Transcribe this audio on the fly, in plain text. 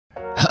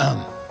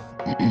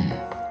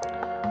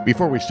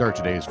Before we start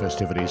today's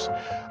festivities,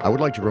 I would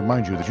like to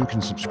remind you that you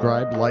can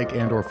subscribe, like,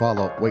 and or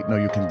follow. Wait, no,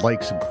 you can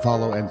like,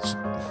 follow, and...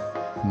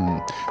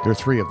 there are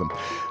three of them.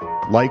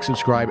 Like,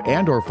 subscribe,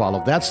 and or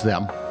follow. That's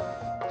them.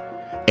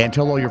 And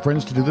tell all your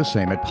friends to do the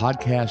same at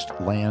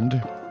Podcast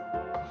Land,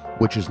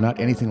 which is not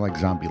anything like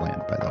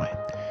Zombieland, by the way.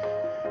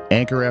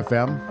 Anchor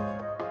FM,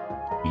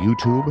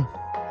 YouTube,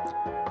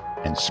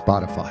 and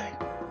Spotify,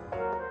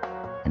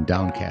 and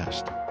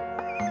Downcast.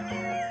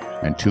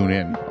 And tune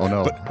in. Oh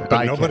no,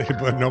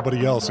 but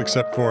nobody else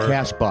except for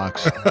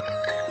Castbox,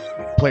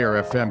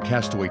 Player FM,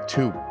 Castaway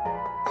 2,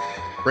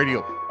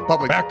 Radio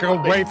Public. Back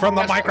away from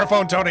the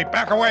microphone, Tony.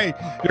 Back away.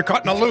 You're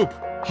caught in a loop.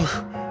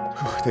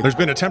 There's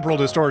been a temporal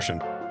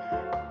distortion.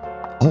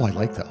 Oh, I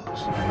like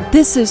those.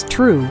 This is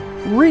True,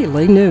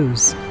 Really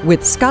News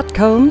with Scott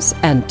Combs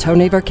and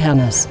Tony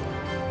Vercanis.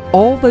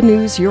 All the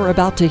news you're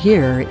about to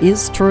hear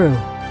is true,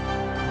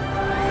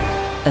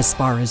 as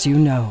far as you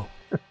know.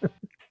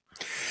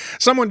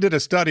 Someone did a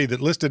study that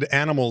listed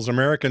animals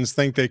Americans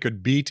think they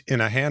could beat in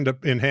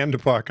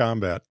hand-to-paw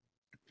combat.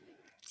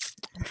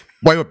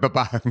 Wait.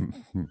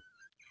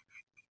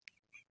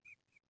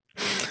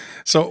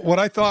 So what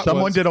I thought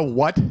someone did a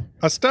what?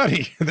 A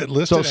study that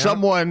listed.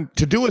 So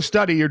to do a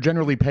study, you're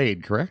generally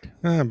paid, correct?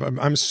 I'm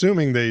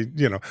assuming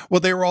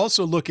they were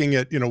also looking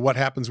at, what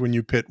happens when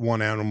you pit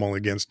one animal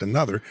against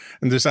another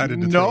and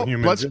decided to throw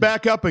humans. Let's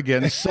back up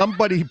again.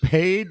 Somebody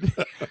paid.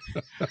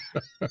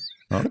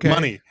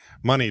 Okay.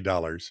 Money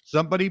dollars.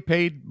 Somebody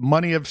paid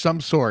money of some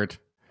sort.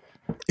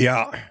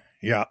 Yeah.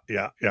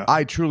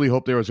 I truly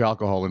hope there was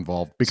alcohol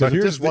involved, because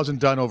if this wasn't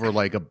done over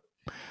like a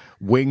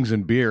wings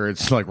and beer,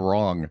 it's like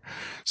wrong.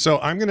 So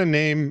I'm going to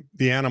name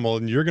the animal,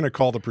 and you're going to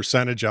call the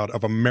percentage out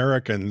of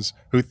Americans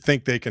who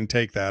think they can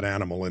take that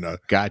animal in a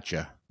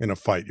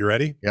fight. You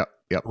ready?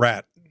 Yep.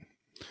 Rat.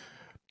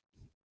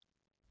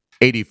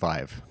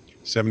 85.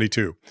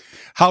 72.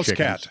 House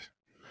Chickens.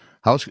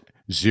 cat.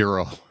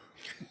 0.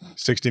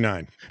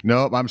 69.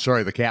 No, I'm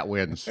sorry. The cat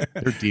wins.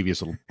 They're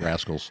devious little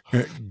rascals.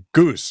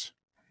 Goose.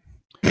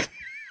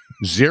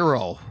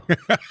 0.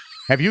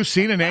 Have you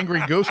seen an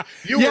angry goose?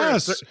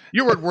 Yes.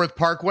 You were at Worth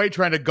Parkway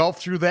trying to golf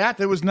through that.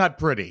 It was not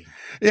pretty.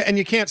 Yeah, and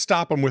you can't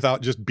stop them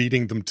without just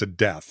beating them to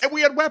death. And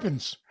we had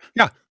weapons.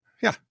 Yeah.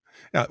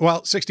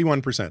 Well,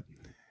 61%.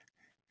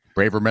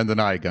 Braver men than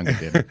I, Gunga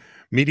did.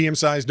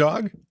 Medium-sized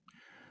dog?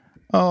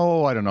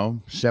 Oh, I don't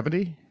know.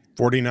 70?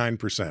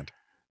 49%.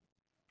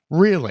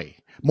 Really?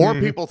 More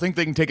people think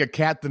they can take a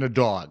cat than a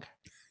dog.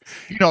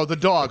 The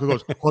dog who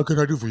goes, what can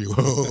I do for you?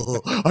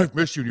 I've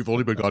missed you and you've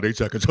only been gone 8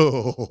 seconds.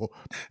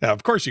 Yeah,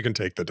 of course you can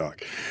take the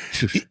dog.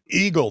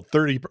 Eagle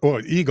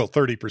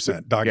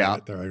 30%. Dog. Yeah,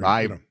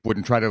 I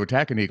wouldn't try to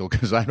attack an eagle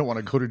because I don't want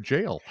to go to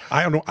jail.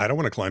 I don't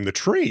want to climb the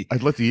tree.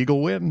 I'd let the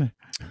eagle win.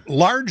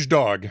 Large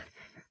dog.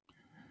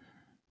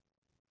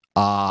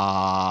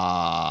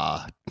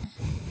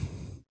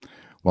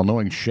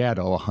 'Knowing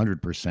Shadow,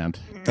 100%.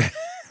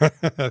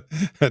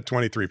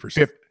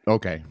 23%.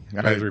 Okay.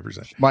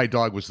 23%. My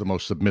dog was the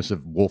most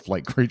submissive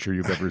wolf-like creature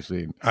you've ever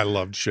seen. I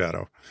loved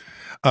Shadow.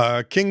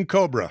 King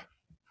Cobra.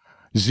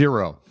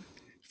 0.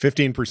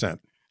 15%.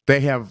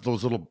 They have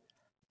those little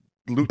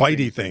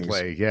bitey things.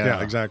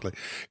 Yeah, exactly.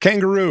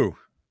 Kangaroo.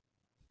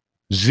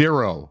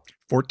 0.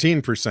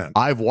 14%.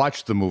 I've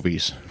watched the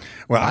movies.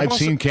 Well, I've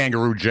seen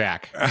Kangaroo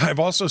Jack. I've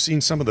also seen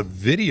some of the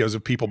videos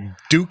of people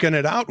duking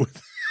it out with.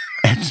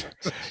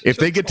 If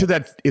they get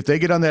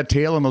on that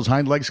tail and those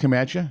hind legs come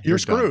at you, you're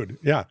screwed. Done.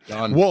 Yeah.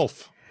 Done.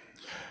 Wolf.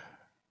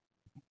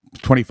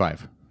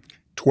 25.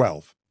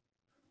 12.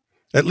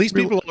 At least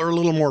people are a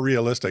little more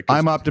realistic.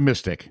 I'm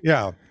optimistic.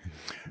 Yeah.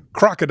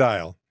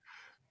 Crocodile.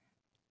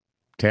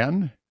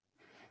 10.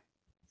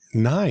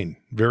 9.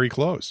 Very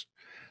close.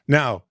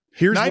 Now,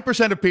 here's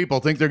 9% of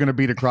people think they're going to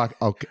beat a croc.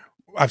 Okay.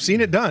 I've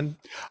seen it done.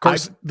 Of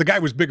course, the guy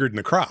was bigger than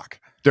the croc.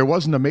 There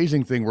was an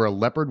amazing thing where a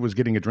leopard was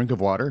getting a drink of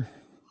water.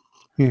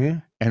 Mm-hmm.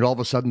 And all of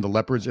a sudden, the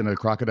leopard's in a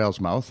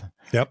crocodile's mouth.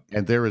 Yep.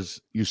 And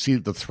you see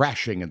the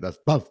thrashing and and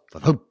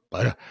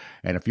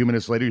a few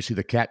minutes later, you see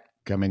the cat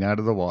coming out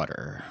of the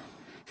water.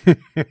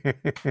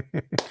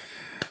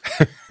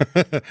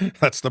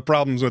 That's the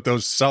problems with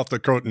those South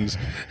Dakotans.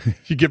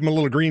 You give them a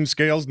little green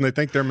scales and they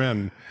think they're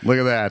men. Look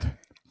at that.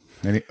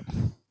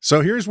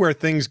 So here's where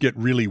things get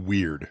really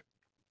weird.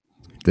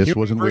 This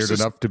wasn't weird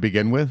enough to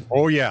begin with?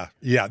 Oh, yeah.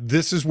 Yeah.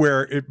 This is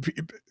where it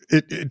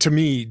to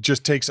me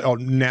just takes a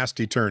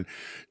nasty turn.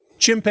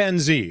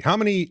 Chimpanzee. How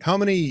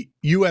many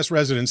U.S.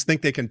 residents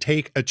think they can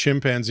take a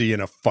chimpanzee in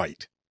a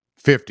fight?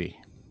 50.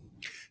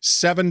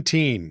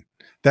 17.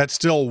 That's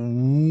still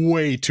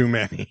way too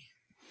many.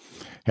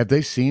 Have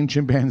they seen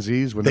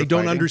chimpanzees when they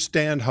don't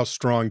understand how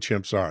strong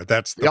chimps are?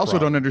 They also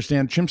don't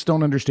understand. Chimps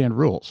don't understand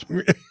rules.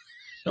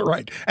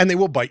 Right. And they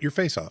will bite your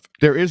face off.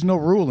 There is no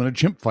rule in a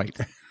chimp fight.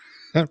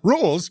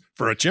 Rules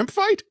for a chimp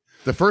fight?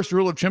 The first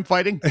rule of chimp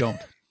fighting? Don't.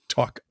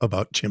 Talk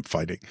about chimp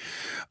fighting.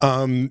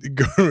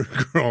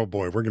 Oh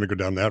boy, we're going to go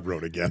down that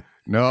road again.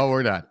 No,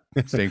 we're not.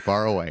 Staying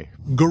far away.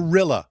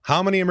 Gorilla.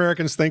 How many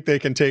Americans think they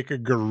can take a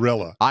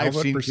gorilla? I've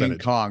seen King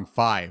Kong.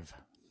 5.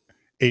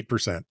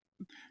 8%.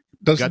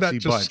 Doesn't that gutsy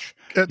just bunch.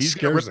 that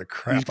scares the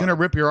crap He's going to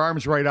rip your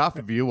arms right off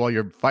of you while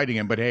you're fighting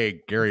him, but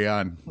hey, carry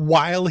on.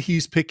 while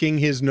he's picking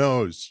his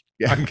nose.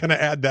 Yeah. I'm going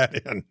to add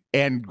that in.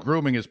 And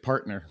grooming his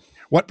partner.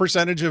 What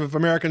percentage of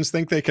Americans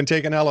think they can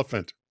take an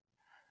elephant?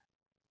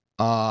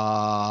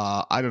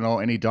 I don't know,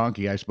 any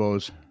donkey, I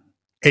suppose.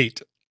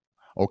 8.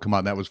 Oh, come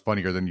on, that was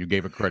funnier than you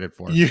gave it credit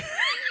for. Yeah.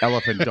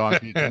 Elephant,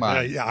 donkey, come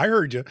on. Yeah, I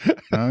heard you.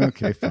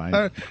 Okay,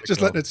 fine.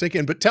 Just letting it sink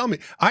in. But tell me,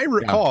 I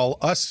recall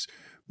us.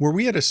 Were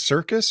we at a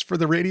circus for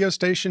the radio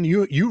station?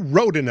 You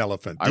rode an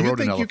elephant. Do I you rode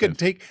an think you could elephant.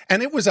 take?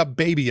 And it was a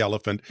baby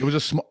elephant. It was a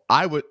small.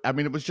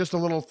 It was just a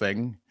little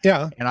thing.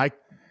 Yeah. And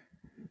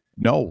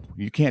no,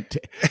 you can't.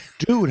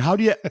 Dude, what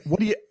do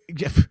you?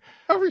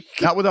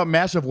 Not without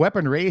massive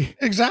weaponry.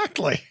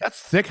 Exactly. That's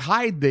thick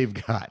hide they've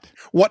got.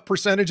 What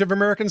percentage of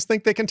Americans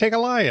think they can take a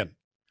lion?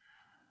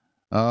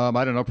 I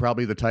don't know.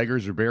 Probably the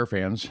Tigers or Bear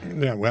fans.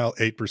 Yeah, well,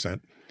 8%.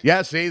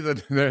 Yeah, see,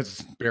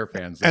 there's Bear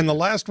fans. And the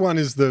last one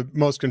is the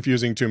most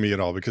confusing to me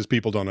at all because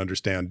people don't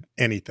understand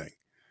anything.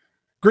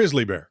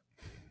 Grizzly bear.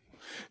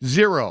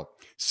 0.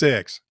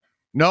 6.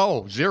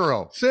 No,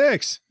 0.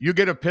 6. You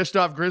get a pissed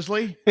off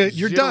grizzly,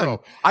 You're 0. done.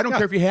 I don't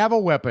care if you have a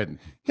weapon.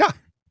 Yeah.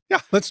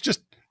 Let's just.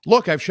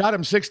 Look, I've shot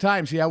him 6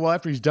 times. Yeah, well,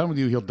 after he's done with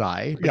you, he'll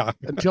die. Yeah.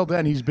 Until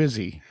then, he's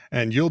busy.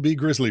 And you'll be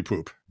grizzly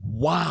poop.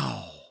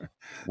 Wow.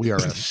 We are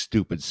a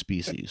stupid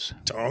species.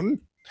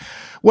 Tone?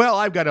 Well,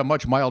 I've got a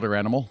much milder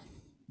animal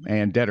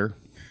and deader.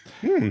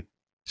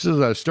 This is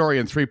a story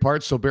in 3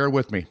 parts, so bear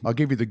with me. I'll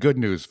give you the good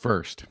news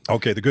first.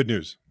 Okay, the good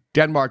news.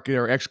 Denmark,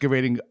 they're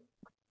excavating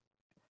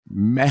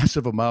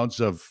massive amounts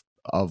of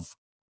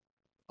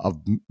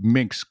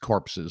minks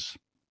corpses.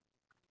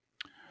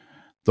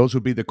 Those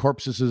would be the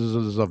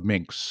corpses of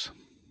minks.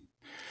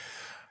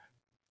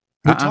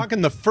 We're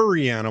talking the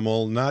furry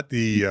animal, not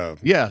the...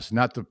 Yes,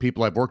 not the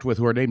people I've worked with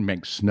who are named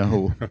minks.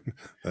 No.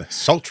 the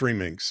sultry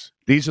minks.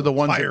 These are the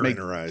ones Fire that make,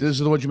 in her eyes. these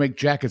are the ones you make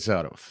jackets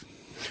out of.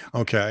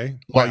 Okay.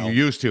 Well, you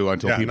used to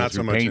until yeah, people not so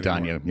threw much paint on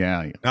anymore. you.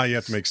 Yeah. Now you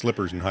have to make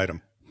slippers and hide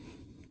them.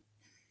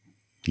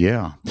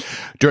 Yeah.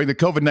 During the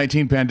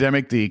COVID-19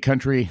 pandemic, the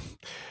country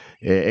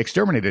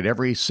exterminated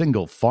every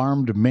single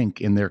farmed mink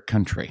in their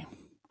country.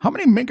 How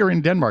many mink are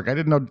in Denmark? I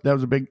didn't know that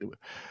was a big...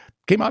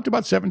 Came out to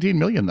about 17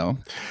 million, though.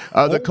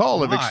 The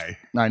cull of I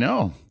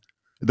know.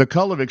 The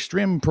cull of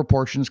extreme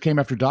proportions came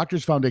after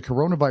doctors found a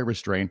coronavirus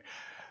strain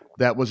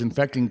that was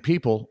infecting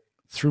people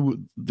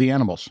through the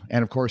animals.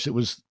 And, of course, it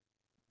was,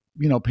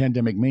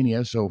 pandemic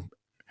mania, so...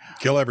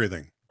 Kill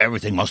everything.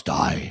 Everything must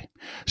die.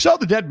 So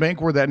the dead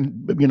mink were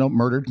then,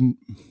 murdered. Do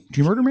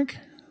you murder mink?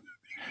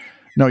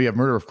 No, you have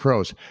murder of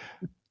crows.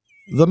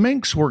 The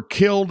minks were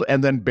killed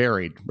and then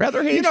buried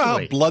rather hastily. You know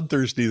how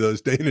bloodthirsty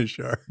those Danish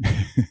are.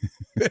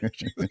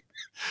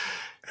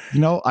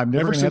 I'm never Ever going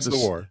to have since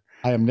this. the war.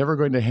 I am never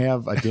going to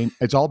have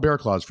it's all bear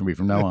claws for me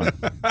from now on.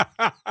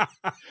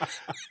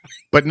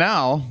 But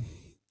now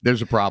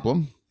there's a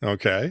problem.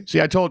 Okay. See,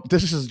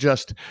 this is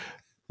just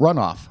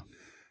runoff.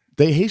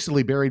 They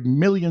hastily buried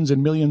millions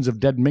and millions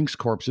of dead minks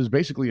corpses,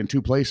 basically in 2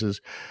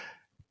 places.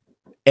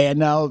 And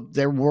now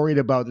they're worried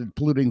about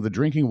polluting the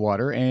drinking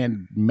water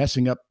and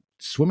messing up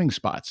swimming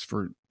spots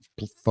for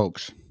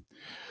folks.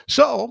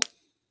 So,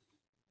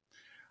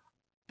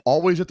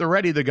 always at the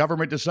ready, the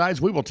government decides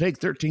we will take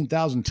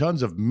 13,000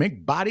 tons of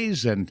mink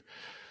bodies and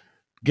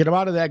get them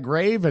out of that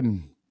grave. Well,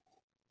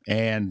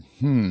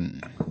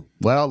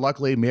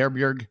 luckily,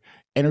 Meerberg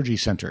Energy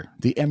Center,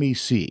 the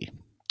MEC,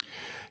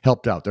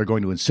 helped out. They're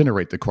going to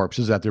incinerate the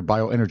corpses at their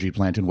bioenergy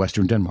plant in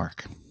western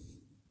Denmark.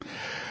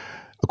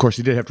 Of course,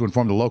 he did have to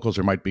inform the locals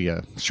there might be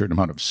a certain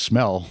amount of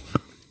smell.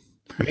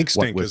 Mink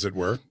stink, as it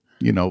were.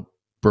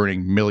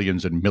 Burning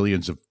millions and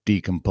millions of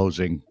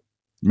decomposing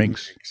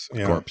minks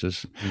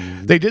corpses.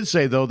 Mm-hmm. They did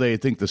say, though, they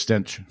think the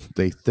stench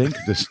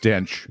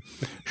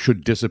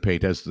should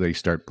dissipate as they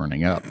start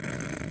burning up.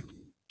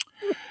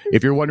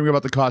 If you're wondering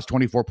about the cost,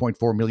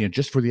 $24.4 million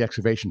just for the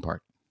excavation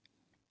part.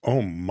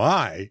 Oh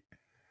my.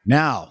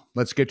 Now,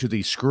 let's get to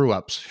the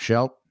screw-ups,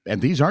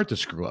 and these aren't the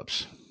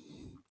screw-ups.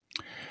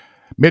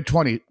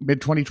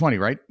 Mid-2020,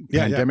 right?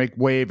 Yeah, Pandemic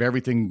wave,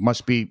 everything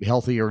must be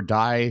healthy or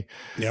die.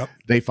 Yep.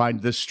 They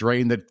find this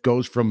strain that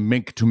goes from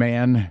mink to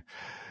man.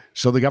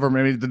 So the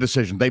government made the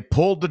decision. They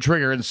pulled the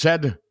trigger and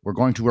said, we're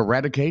going to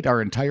eradicate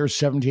our entire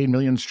 17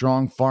 million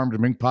strong farmed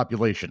mink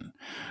population.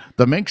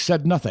 The mink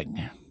said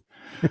nothing.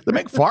 The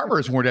mink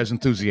farmers weren't as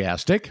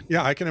enthusiastic.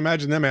 Yeah, I can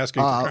imagine them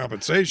asking for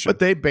compensation. But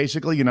they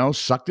basically,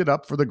 sucked it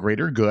up for the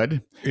greater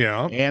good.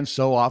 Yeah. And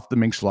so off the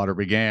mink slaughter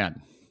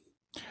began.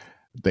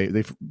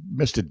 They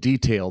missed a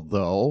detail,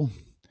 though.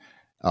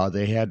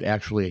 They had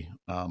actually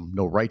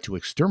no right to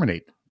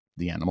exterminate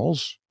the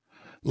animals.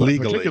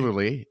 Legally.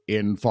 Particularly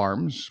in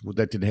farms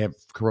that didn't have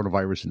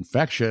coronavirus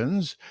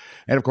infections.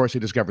 And, of course, they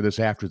discovered this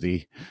after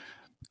the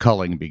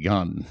culling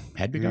began.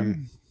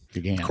 Began.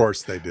 Of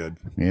course they did.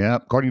 Yeah.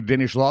 According to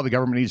Danish law, the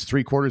government needs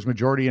 3/4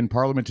 majority in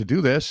parliament to do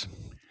this.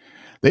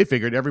 They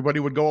figured everybody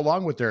would go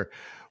along with their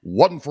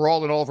one for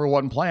all and all for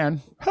one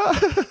plan.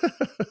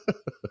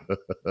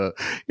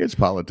 It's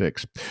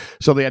politics.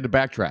 So they had to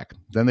backtrack.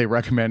 Then they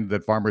recommended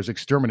that farmers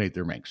exterminate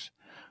their minks.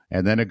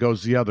 and then it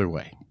goes the other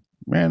way,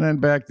 and then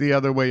back the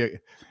other way.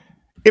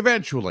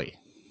 Eventually,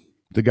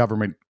 the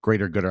government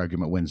greater good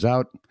argument wins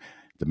out.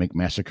 The mink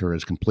massacre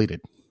is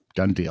completed.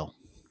 Done deal.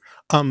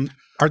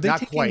 Are they Not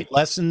taking quite.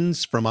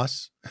 lessons from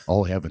us?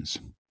 Oh, heavens.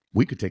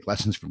 We could take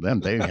lessons from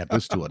them. They have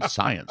this to a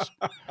science.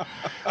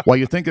 While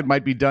you think it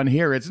might be done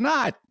here, it's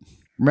not.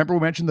 Remember we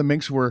mentioned the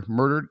minks were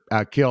murdered,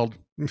 killed,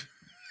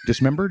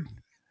 dismembered?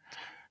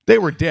 They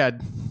were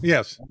dead.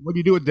 Yes. What do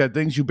you do with dead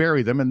things? You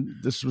bury them, and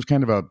this was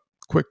kind of a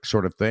quick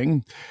sort of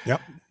thing.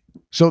 Yep.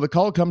 So the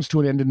call comes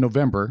to an end in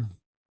November.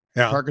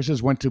 Yeah.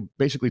 Carcasses went to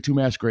basically 2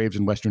 mass graves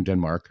in western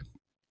Denmark.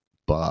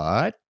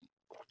 But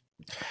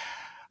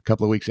a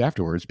couple of weeks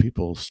afterwards,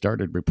 people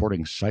started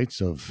reporting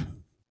sights of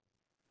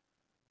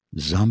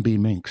zombie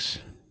minks.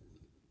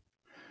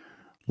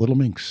 Little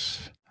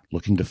minks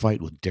looking to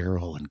fight with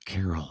Daryl and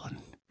Carol. And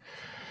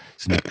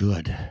it's not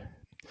good.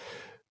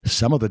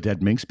 Some of the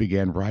dead minks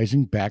began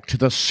rising back to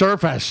the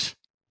surface.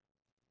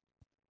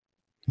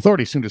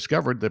 Authorities soon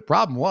discovered the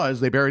problem was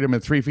they buried them in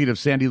 3 feet of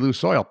sandy, loose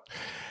soil.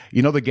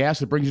 You know the gas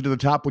that brings you to the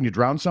top when you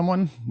drown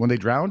someone, when they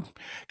drown?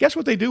 Guess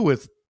what they do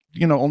with,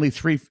 only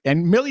 3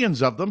 and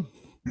millions of them?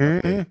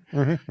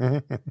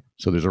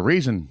 So there's a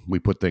reason we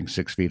put things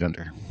 6 feet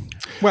under.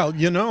 Well,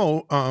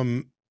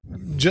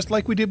 just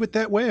like we did with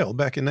that whale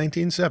back in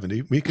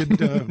 1970, we could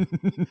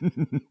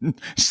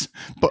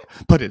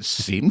but it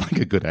seemed like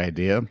a good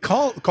idea.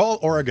 call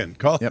Oregon.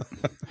 Yep.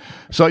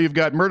 So you've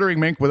got murdering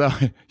mink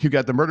you've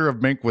got the murder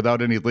of mink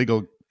without any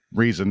legal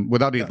reason,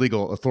 without any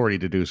legal authority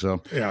to do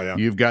so. Yeah.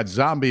 You've got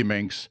zombie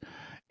minks,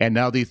 and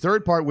now the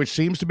third part, which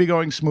seems to be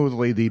going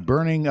smoothly, the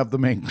burning of the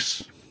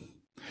minks.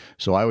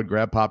 So I would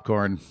grab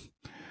popcorn,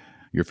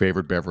 your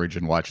favorite beverage,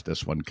 and watch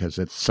this one, because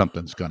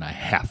something's going to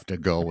have to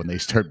go when they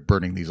start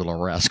burning these little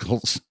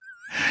rascals.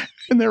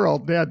 And they're all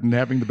dead and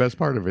having the best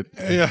part of it.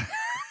 Yeah.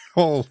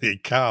 Holy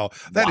cow.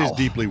 That is Wow.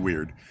 deeply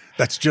weird.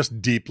 That's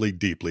just deeply,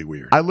 deeply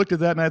weird. I looked at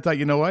that and I thought,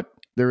 you know what?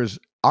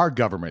 Our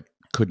government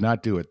could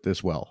not do it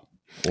this well.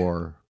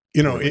 Or,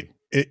 really.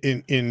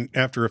 In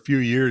after a few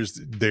years,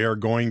 they are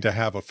going to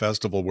have a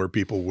festival where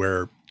people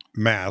wear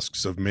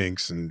masks of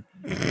minks and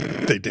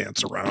they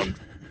dance around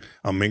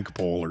a mink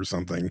pole or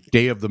something.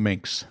 Day of the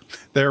Minks.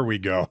 There we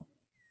go.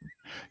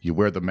 You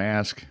wear the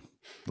mask,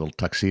 little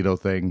tuxedo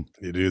thing.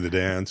 You do the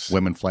dance.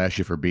 Women flash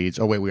you for beads.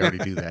 Oh, wait, we already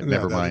do that.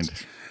 Never mind.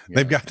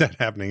 They've got that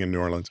happening in New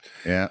Orleans.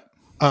 Yeah.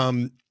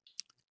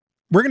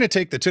 We're going to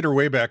take the TiTR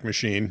Wayback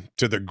Machine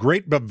to the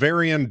Great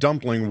Bavarian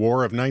Dumpling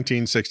War of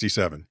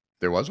 1967.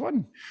 There was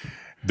one?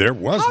 There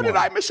was How one. did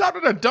I miss out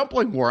on a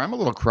dumpling war? I'm a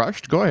little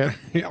crushed. Go ahead.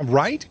 Yeah,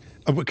 right?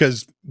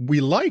 Because we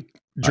like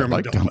German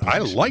like dumplings. I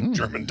dumplings. like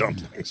German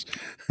dumplings.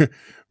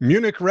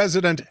 Munich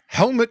resident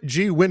Helmut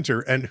G. Winter,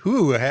 and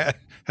who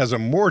has a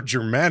more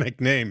Germanic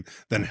name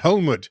than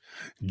Helmut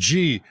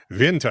G.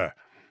 Winter?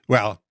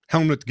 Well,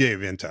 Helmut G.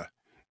 Winter,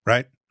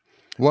 right?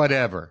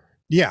 Whatever.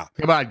 Yeah.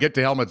 Come on, get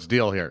to Helmut's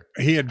deal here.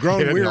 He had grown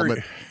Get it,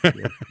 weary.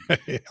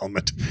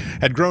 Helmut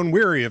had grown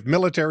weary of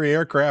military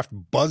aircraft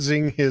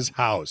buzzing his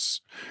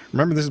house.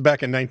 Remember, this is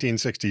back in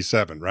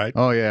 1967, right?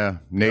 Oh, yeah.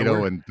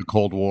 NATO and the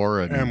Cold War.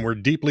 And we're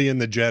deeply in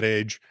the jet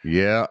age.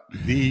 Yeah.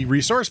 The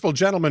resourceful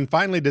gentleman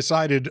finally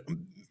decided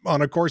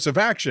on a course of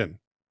action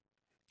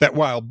that,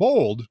 while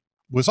bold,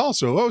 was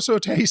also oh so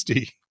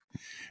tasty.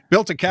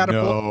 Built a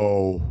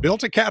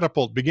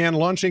catapult, began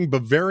launching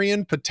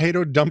Bavarian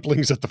potato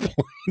dumplings at the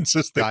planes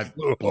as they God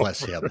flew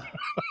bless over. him.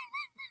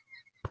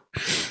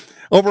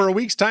 Over a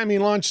week's time, he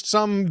launched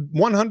some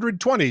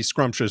 120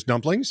 scrumptious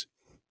dumplings.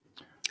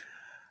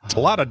 It's a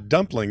lot of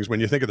dumplings when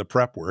you think of the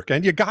prep work,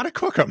 and you got to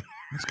cook them.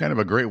 It's kind of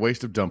a great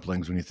waste of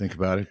dumplings when you think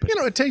about it. But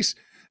It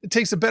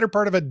takes the better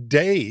part of a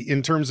day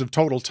in terms of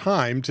total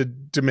time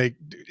to make.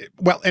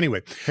 Well,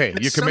 anyway. Hey,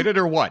 you committed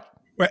or what?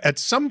 At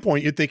some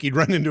point, you'd think he'd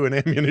run into an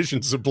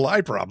ammunition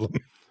supply problem.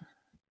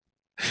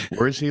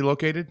 Where is he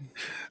located?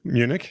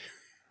 Munich.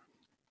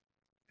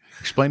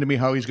 Explain to me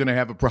how he's going to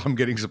have a problem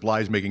getting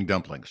supplies making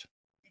dumplings.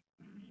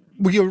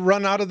 Well, you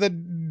run out of the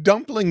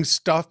dumpling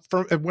stuff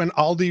when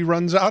Aldi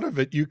runs out of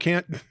it. You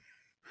can't.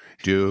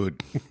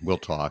 Dude, we'll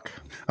talk.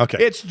 Okay.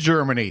 It's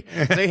Germany.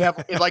 They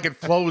have, it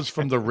flows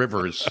from the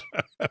rivers.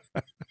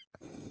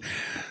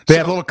 They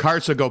have little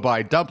carts that go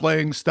by,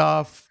 dumpling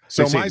stuff.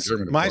 So They say in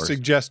German, of my course.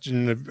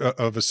 suggestion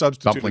of a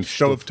substitute Dumpling of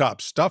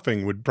stovetop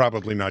stuffing would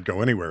probably not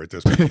go anywhere at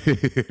this point.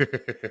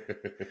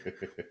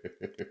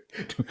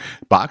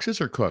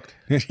 Boxes are cooked.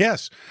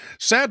 Yes.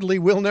 Sadly,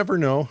 we'll never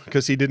know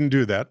because he didn't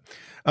do that.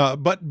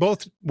 But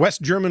both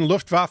West German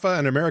Luftwaffe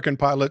and American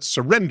pilots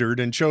surrendered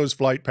and chose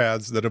flight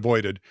paths that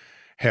avoided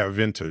Herr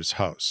Winter's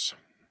house.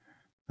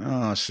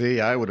 Oh, see,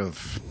 I would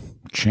have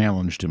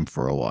challenged him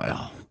for a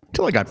while.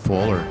 Until I got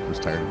full or was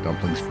tired of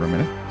dumplings for a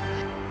minute.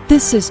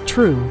 This is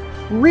true,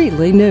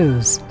 really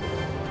news.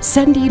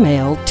 Send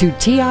email to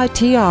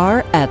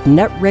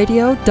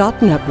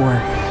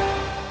TiTR@netradio.network.